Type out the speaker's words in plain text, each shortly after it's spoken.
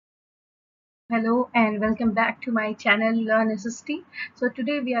Hello and welcome back to my channel Learn SST. So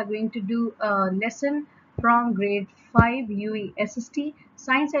today we are going to do a lesson from grade 5 U.A.E SST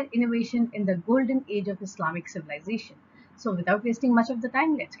Science and Innovation in the Golden Age of Islamic Civilization. So without wasting much of the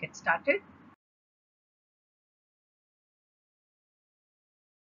time, let's get started.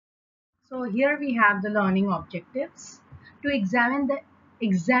 So here we have the learning objectives to examine the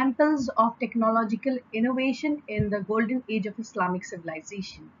examples of technological innovation in the Golden Age of Islamic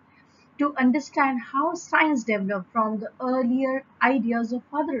Civilization, to understand how science developed from the earlier ideas of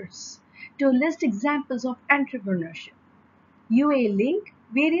others, to list examples of entrepreneurship. U.A.E link: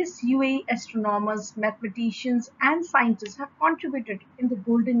 various U.A.E astronomers, mathematicians, and scientists have contributed in the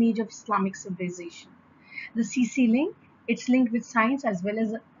golden age of Islamic civilization. The CC link: it's linked with science as well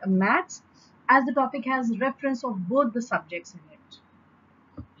as maths, as the topic has reference of both the subjects in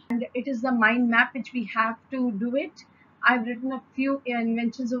it. And it is the mind map which we have to do it. I've written a few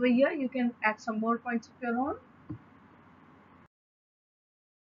inventions over here. You can add some more points of your own.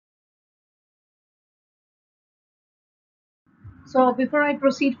 So before I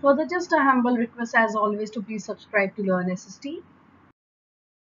proceed further, just a humble request as always to please subscribe to Learn SST.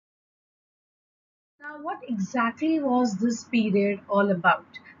 Now, what exactly was this period all about?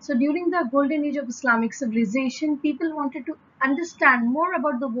 So during the golden age of Islamic civilization, people wanted to understand more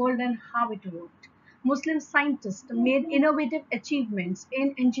about the world and how it worked. Muslim scientists made innovative achievements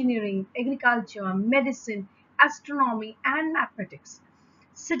in engineering, agriculture, medicine, astronomy, and mathematics.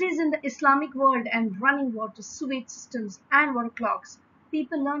 Cities in the Islamic world and running water, sewage systems, and water clocks.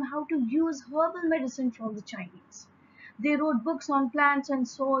 People learned how to use herbal medicine from the Chinese. They wrote books on plants and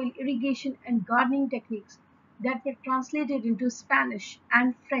soil, irrigation, and gardening techniques that were translated into Spanish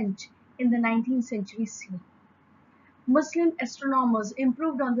and French in the 19th century CE. Muslim astronomers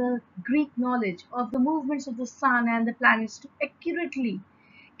improved on the Greek knowledge of the movements of the sun and the planets to accurately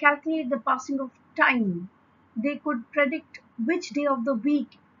calculate the passing of time. They could predict which day of the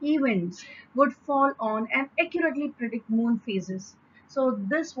week events would fall on and accurately predict moon phases. So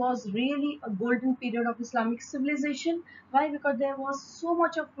this was really a golden period of Islamic civilization. Why? Because there was so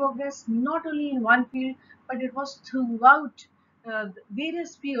much of progress, not only in one field, but it was throughout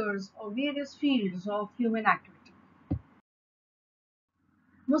various spheres or various fields of human activity.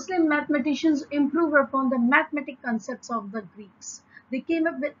 Muslim mathematicians improved upon the mathematic concepts of the Greeks. They came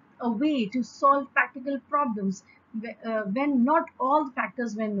up with a way to solve practical problems when not all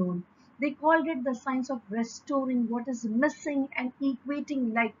factors were known. They called it the science of restoring what is missing and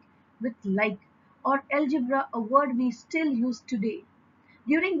equating like with like, or algebra, a word we still use today.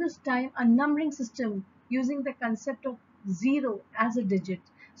 During this time, a numbering system using the concept of zero as a digit.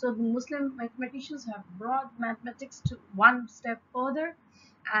 So the Muslim mathematicians have brought mathematics to one step further,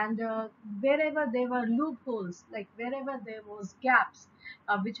 and wherever there were loopholes, like wherever there was gaps,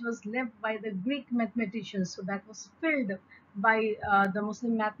 which was left by the Greek mathematicians, so that was filled by the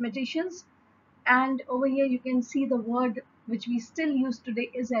Muslim mathematicians. And over here you can see the word which we still use today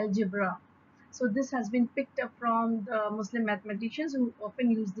is algebra. So this has been picked up from the Muslim mathematicians who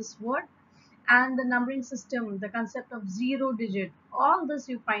often use this word. And the numbering system, the concept of zero digit, all this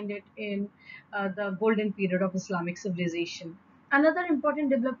you find it in the golden period of Islamic civilization. Another important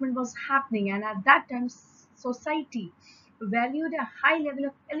development was happening, and at that time society valued a high level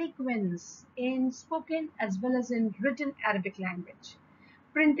of eloquence in spoken as well as in written Arabic language.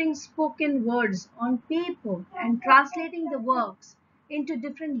 Printing spoken words on paper and translating the works into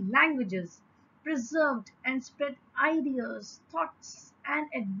different languages preserved and spread ideas, thoughts, and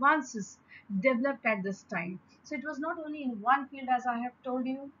advances developed at this time. So it was not only in one field, as I have told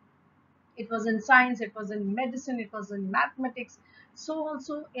you, it was in science, it was in medicine, it was in mathematics, so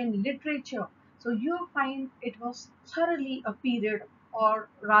also in literature. So you find it was thoroughly a period, or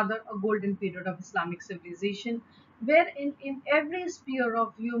rather a golden period of Islamic civilization, where in every sphere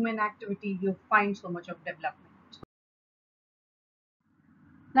of human activity you find so much of development.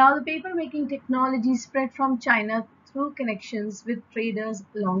 Now the paper making technology spread from China through connections with traders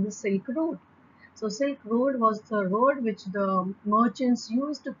along the Silk Road. So Silk Road was the road which the merchants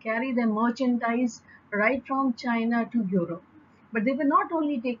used to carry their merchandise right from China to Europe. But they were not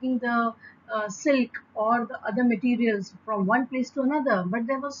only taking the silk or the other materials from one place to another, but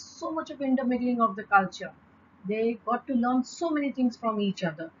there was so much of intermingling of the culture. They got to learn so many things from each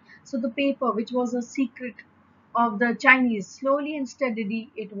other. So the paper, which was a secret of the Chinese, slowly and steadily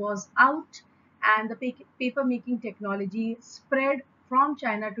it was out, and the paper making technology spread from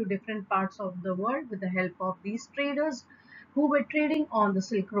China to different parts of the world with the help of these traders who were trading on the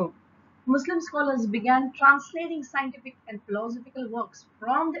Silk Road. Muslim scholars began translating scientific and philosophical works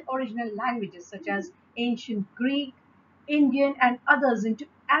from the original languages such as ancient Greek, Indian, and others into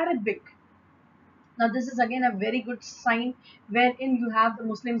Arabic, Now, this is again a very good sign wherein you have the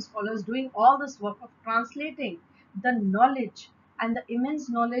Muslim scholars doing all this work of translating the knowledge and the immense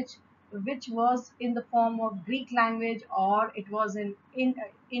knowledge which was in the form of Greek language, or it was in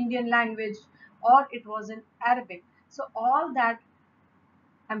Indian language, or it was in Arabic. So all that,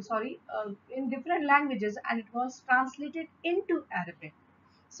 I'm sorry, in different languages, and it was translated into Arabic.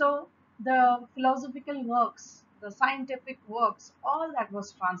 So the philosophical works, the scientific works, all that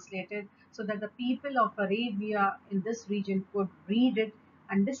was translated so that the people of Arabia in this region could read it,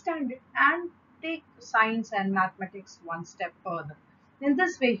 understand it, and take science and mathematics one step further. In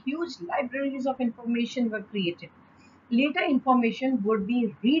this way, huge libraries of information were created. Later information would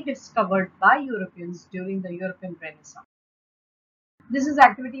be rediscovered by Europeans during the European Renaissance. This is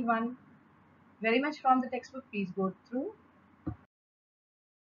activity one, very much from the textbook. Please go through.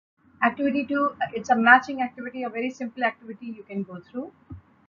 Activity 2, it's a matching activity, a very simple activity you can go through.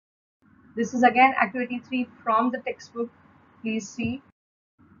 This is again activity 3 from the textbook. Please see.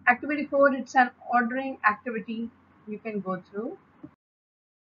 Activity 4, it's an ordering activity you can go through.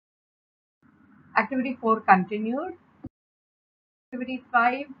 Activity 4 continued. Activity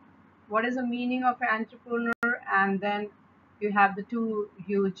 5, what is the meaning of an entrepreneur? And then you have the two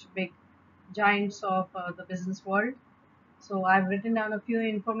huge big giants of the business world. So I've written down a few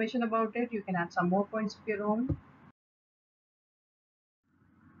information about it. You can add some more points of your own.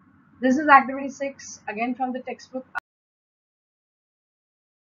 This is activity 6, again from the textbook.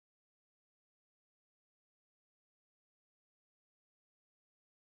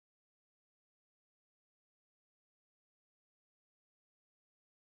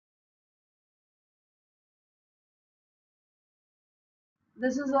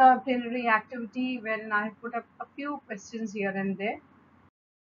 This is a plenary activity wherein I have put up a few questions here and there.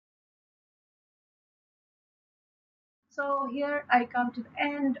 So here I come to the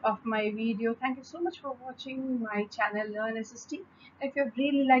end of my video. Thank you so much for watching my channel Learn SST. If you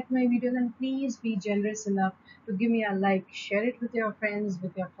really liked my video, then please be generous enough to give me a like, share it with your friends,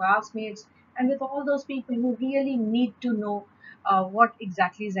 with your classmates, and with all those people who really need to know what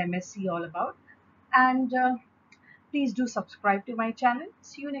exactly is MSc all about. And please do subscribe to my channel.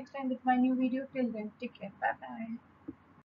 See you next time with my new video. Till then, take care. Bye bye.